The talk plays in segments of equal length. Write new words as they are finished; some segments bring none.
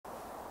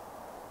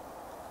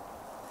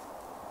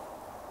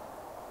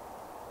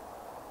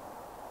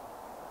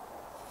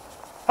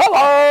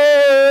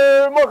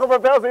welcome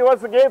from Fowles here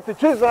once again for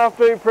Tuesday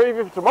afternoon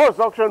preview for tomorrow's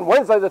auction,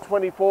 Wednesday the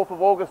 24th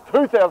of August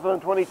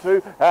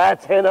 2022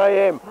 at 10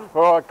 AM.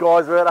 Alright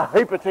guys, we've had a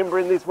heap of timber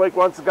in this week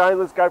once again.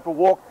 Let's go for a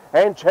walk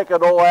and check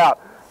it all out.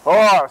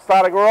 Alright,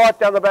 starting right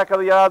down the back of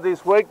the yard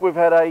this week, we've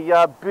had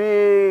a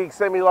big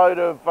semi-load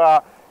of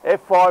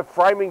F5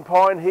 framing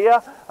pine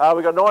here.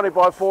 We've got 90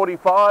 by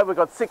 45, we've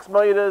got 6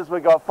 metres,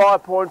 we've got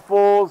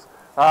 5.4s,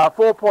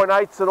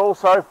 4.8s and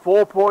also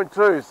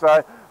 4.2.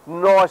 So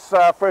nice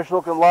fresh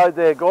looking load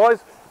there guys.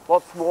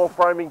 Lots more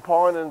framing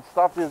pine and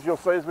stuff as you'll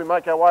see as we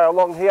make our way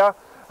along here.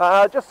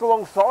 Just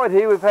alongside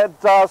here we've had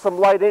some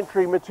late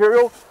entry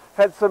material.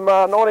 Had some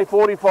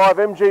 9045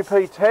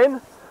 MGP 10.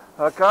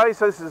 Okay,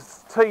 so this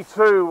is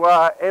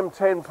T2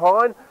 M10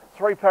 pine.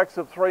 3 packs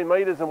of 3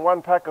 metres and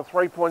 1 pack of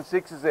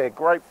 3.6s there.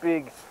 Great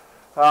big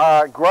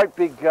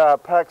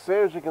packs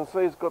there. As you can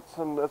see, it's got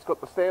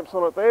the stamps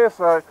on it there.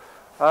 So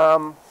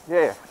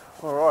yeah,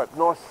 all right,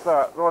 nice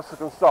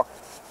looking stock.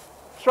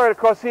 Straight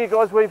across here,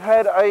 guys, we've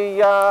had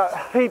a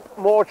heap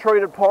more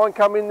treated pine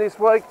come in this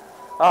week.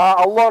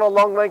 A lot of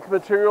long length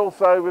material.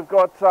 So we've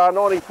got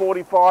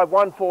 9045,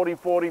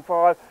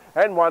 14045,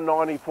 and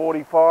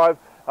 19045.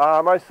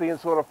 Mostly in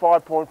sort of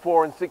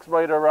 5.4 and 6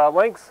 metre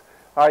lengths.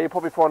 You'll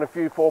probably find a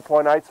few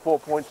 4.8s,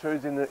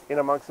 4.2s in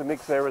amongst the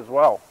mix there as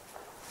well.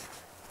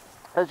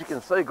 As you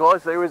can see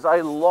guys, there is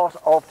a lot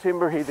of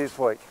timber here this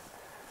week.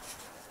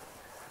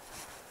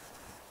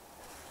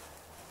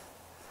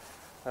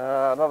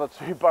 Another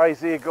 2 bays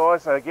here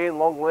guys, so again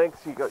long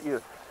lengths. You've got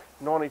your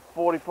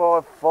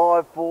 9045,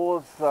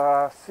 5.4s,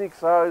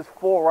 6.0s,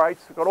 4.8s,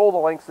 we've got all the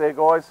lengths there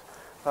guys.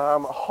 A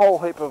whole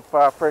heap of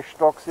fresh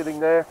stock sitting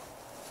there.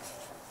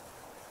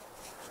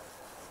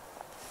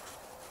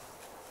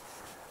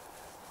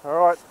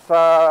 Alright,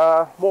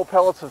 more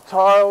pallets of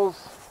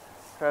tiles.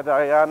 Had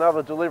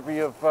another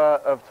delivery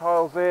of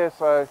tiles there,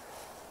 so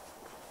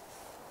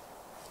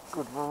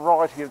good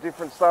variety of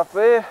different stuff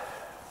there.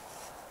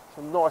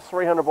 Some nice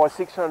 300 by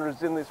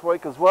 600s in this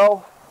week as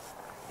well.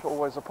 It's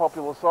always a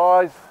popular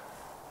size.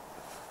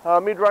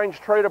 Mid-range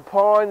treated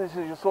pine, this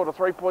is your sort of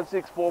 3.6,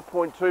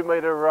 4.2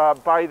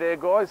 metre bay there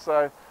guys,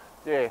 so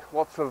yeah,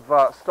 lots of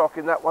stock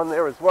in that one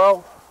there as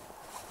well.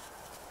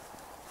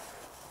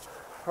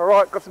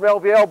 Alright, got some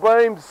LVL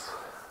beams,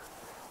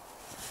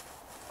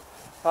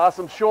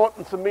 some short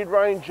and some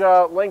mid-range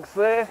lengths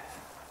there,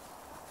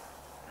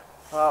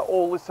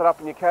 all listed up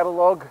in your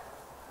catalogue.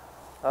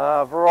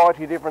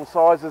 Variety of different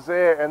sizes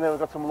there, and then we've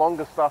got some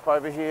longer stuff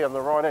over here on the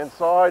right hand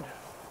side.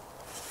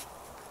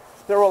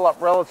 They're all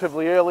up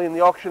relatively early in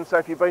the auction, so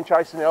if you've been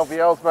chasing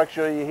LVLs, make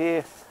sure you're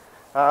here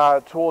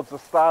towards the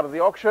start of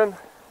the auction.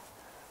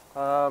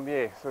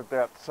 Yeah, so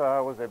about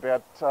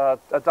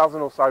a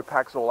dozen or so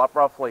packs all up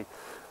roughly.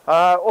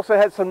 Also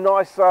had some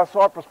nice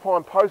cypress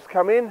pine posts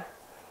come in.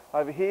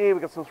 Over here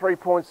we've got some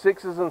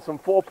 3.6s and some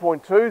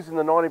 4.2s in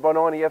the 90 by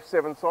 90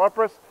 F7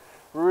 cypress.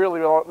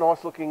 Really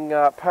nice looking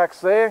packs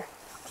there.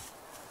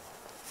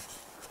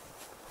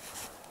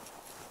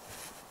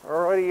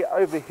 Alrighty,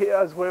 over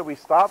here is where we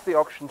start the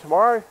auction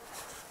tomorrow.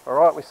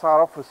 Alright, we start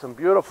off with some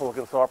beautiful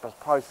looking cypress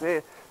posts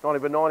there. 90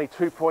 by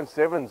 90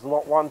 2.7s,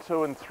 lot 1,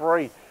 2 and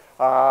 3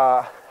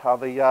 are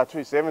the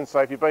 2.7s. So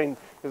if you've been,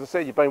 as I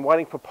said, you've been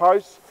waiting for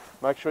posts,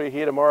 make sure you're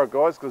here tomorrow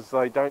guys, because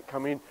they don't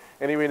come in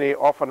anywhere near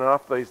often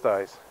enough these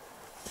days.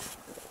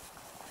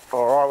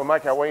 Alright, we'll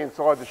make our way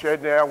inside the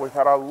shed now. We've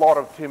had a lot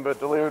of timber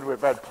delivered,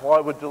 we've had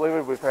plywood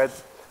delivered, we've had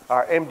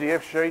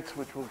MDF sheets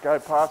which will go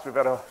past, we've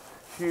had a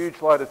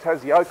huge load of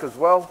Tassie oak as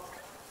well.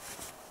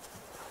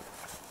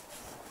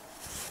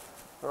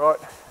 Alright,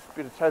 a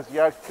bit of Tassie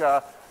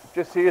oak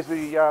just here as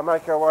we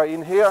make our way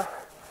in here.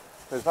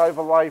 There's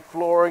overlay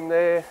flooring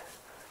there.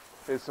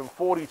 There's some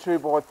 42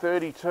 by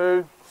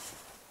 32.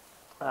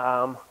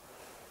 What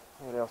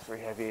else do we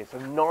have here?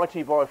 Some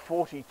 90 by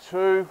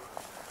 42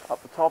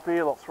 up the top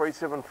here, lot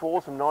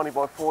 374, some 90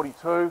 by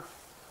 42.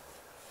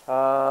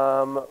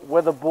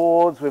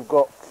 Weatherboards, we've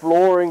got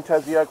flooring,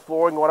 Tassie oak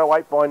flooring,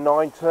 108 by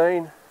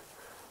 19.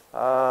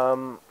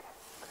 What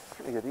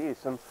do we got here?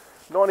 Some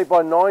 90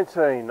 by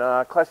 19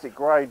 classic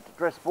grade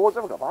dress boards.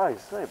 Haven't got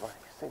those. They're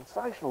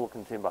sensational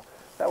looking timber.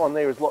 That one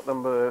there is lot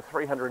number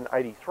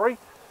 383.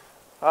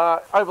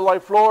 Overlay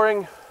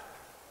flooring,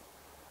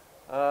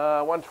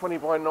 120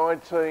 by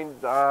 19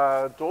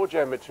 door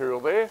jamb material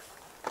there.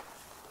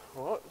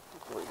 Right,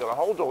 we've got a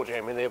whole door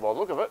jamb in there by the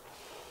look of it.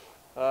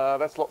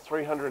 That's lot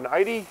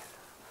 380. We've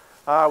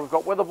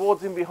got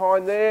weatherboards in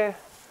behind there.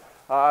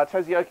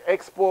 Tassie oak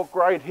export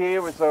grade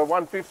here is a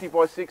 150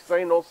 by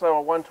 16, also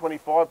a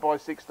 125 by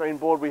 16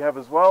 board we have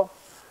as well.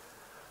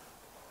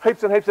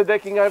 Heaps and heaps of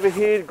decking over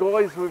here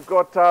guys. We've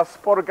got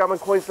spotted gum and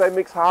Queensland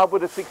mixed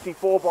hardwood, a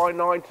 64 by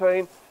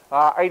 19,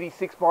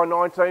 86 by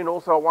 19,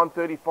 also a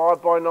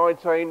 135 by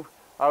 19.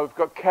 We've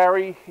got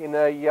carry in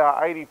a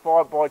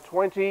 85 by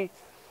 20. We've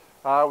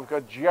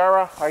got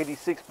Jarrah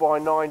 86 by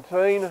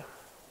 19.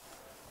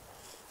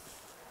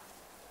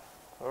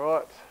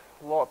 Alright,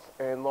 lots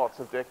and lots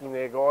of decking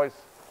there guys.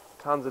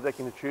 Tons of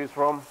decking to choose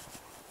from.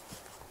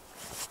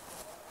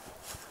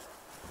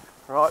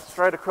 Right,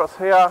 straight across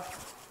here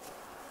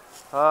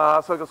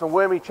So we've got some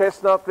wormy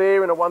chestnut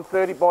there in a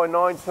 130 by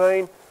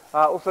 19.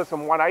 Also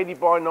some 180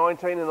 by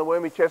 19 in the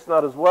wormy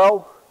chestnut as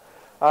well.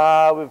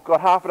 We've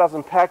got half a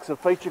dozen packs of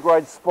feature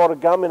grade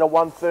spotted gum in a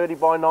 130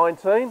 by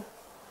 19.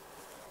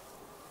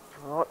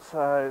 Right,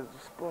 so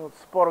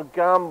spotted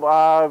gum.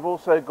 We've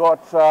also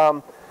got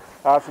some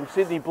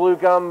Sydney blue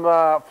gum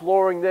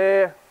flooring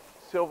there,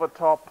 silver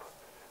top,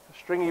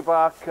 stringy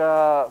bark,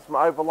 some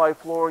overlay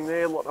flooring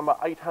there, lot number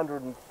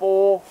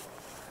 804.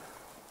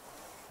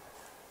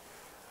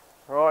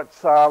 Right,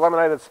 so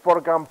laminated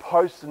spotted gum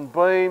posts and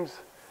beams,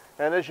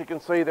 and as you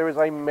can see there is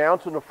a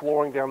mountain of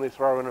flooring down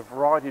this row in a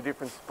variety of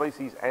different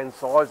species and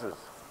sizes.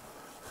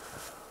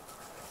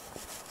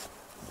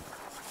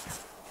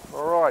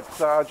 Alright,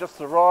 just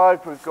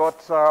arrived. We've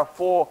got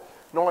 4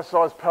 nice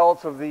sized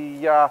pallets of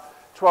the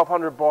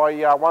 1200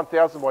 by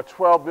 1000 by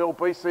 12 mil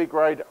BC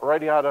grade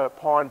radiator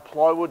pine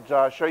plywood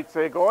sheets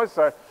there, guys.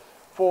 So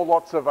 4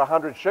 lots of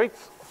 100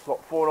 sheets,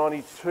 lot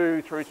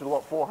 492 through to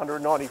lot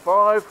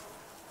 495.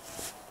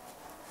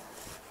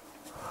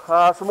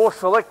 Some more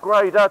select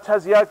grade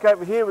Tassie oak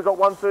over here. We've got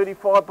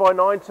 135 by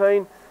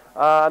 19,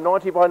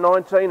 90 by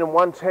 19 and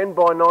 110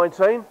 by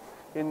 19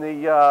 in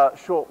the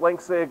short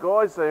lengths there,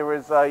 guys. There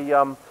is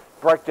a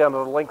breakdown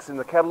of the lengths in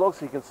the catalogue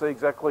so you can see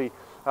exactly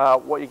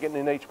what you're getting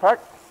in each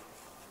pack.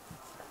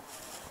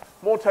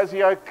 More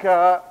Tassie oak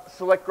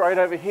select grade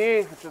over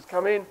here, which has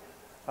come in.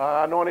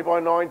 90 by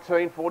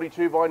 19,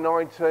 42 by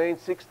 19,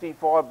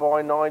 65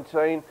 by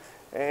 19,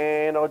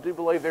 and I do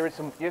believe there is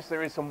some, yes,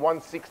 there is some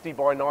 160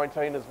 by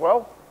 19 as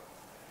well.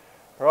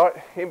 Right,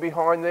 in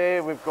behind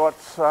there we've got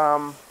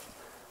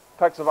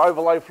packs of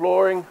overlay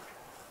flooring,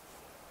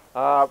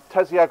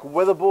 Tassie oak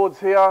weatherboards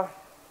here,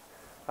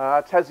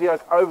 Tassie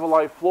oak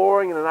overlay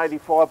flooring in an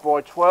 85 by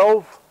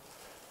 12.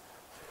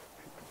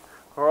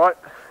 Alright,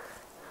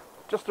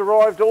 just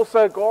arrived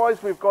also,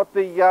 guys. We've got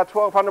the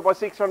 1200 by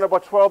 600 by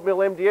 12 mil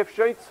MDF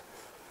sheets.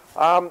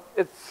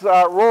 It's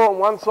raw on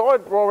one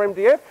side, raw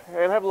MDF,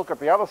 and have a look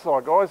at the other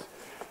side, guys.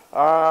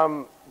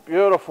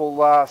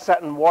 Beautiful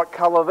satin white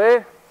colour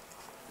there.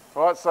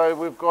 Right, so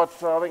we've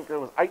got, I think there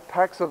was 8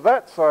 packs of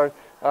that, so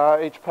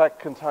each pack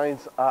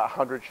contains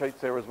 100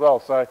 sheets there as well.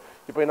 So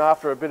you've been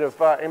after a bit of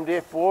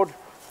MDF board,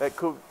 that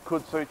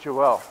could suit you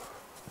well.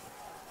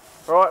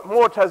 Right,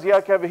 more Tassie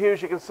oak over here,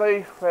 as you can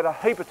see. We had a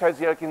heap of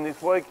Tassie oak in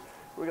this week.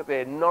 We've got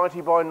there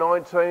 90 by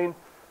 19 in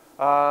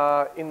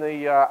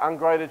the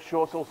ungraded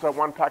shorts, also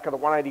 1 pack of the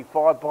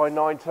 185 by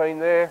 19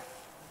 there.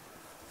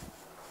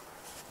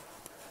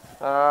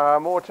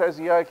 More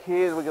Tassie oak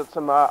here. We've got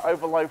some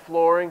overlay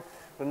flooring.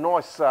 A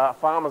nice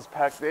farmer's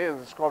pack there,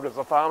 it's described as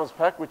a farmer's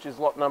pack, which is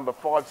lot number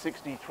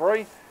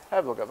 563.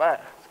 Have a look at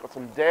that. It's got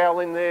some dowel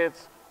in there.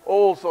 It's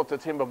all sorts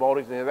of timber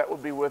mouldings in there. That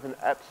would be worth an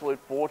absolute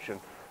fortune.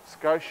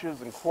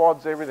 Scotias and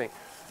quads, everything.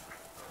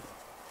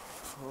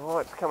 All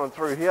right, it's coming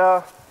through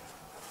here.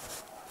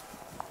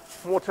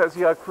 More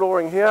Tassie oak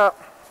flooring here.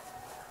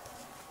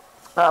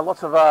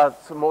 Lots of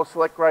some more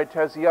select grade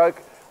Tassie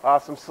oak.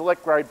 Some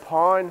select grade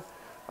pine,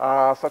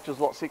 such as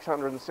lot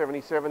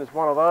 677 is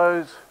one of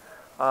those.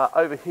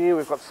 Over here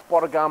we've got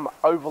spotted gum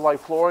overlay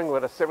flooring.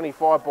 We've got a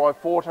 75 by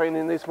 14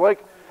 in this week.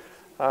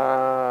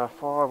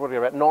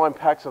 About 9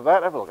 packs of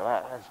that. Have a look at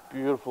that. That's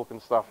beautiful looking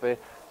stuff there.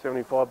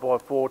 75 by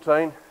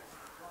 14.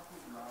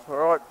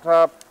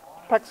 Alright,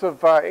 packs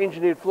of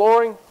engineered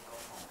flooring.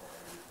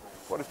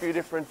 Quite a few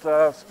different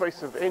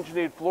species of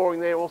engineered flooring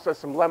there. Also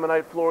some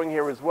laminate flooring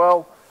here as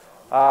well.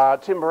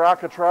 Timber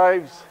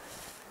architraves.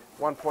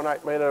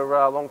 1.8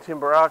 metre long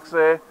timber arcs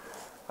there.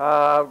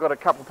 I've got a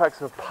couple of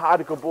packs of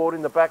particle board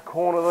in the back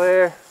corner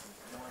there,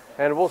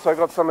 and I've also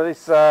got some of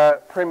this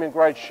premium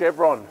grade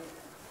chevron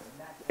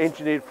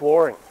engineered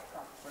flooring.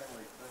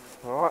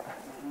 Alright,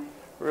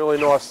 really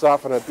nice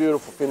stuff and a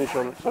beautiful finish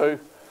on it too.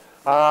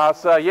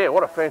 So yeah,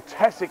 what a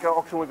fantastic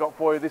auction we got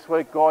for you this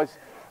week, guys.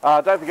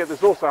 Don't forget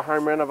there's also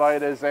home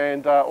renovators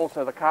and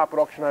also the carpet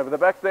auction over the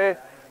back there.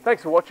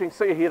 Thanks for watching.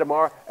 See you here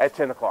tomorrow at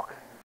 10 o'clock.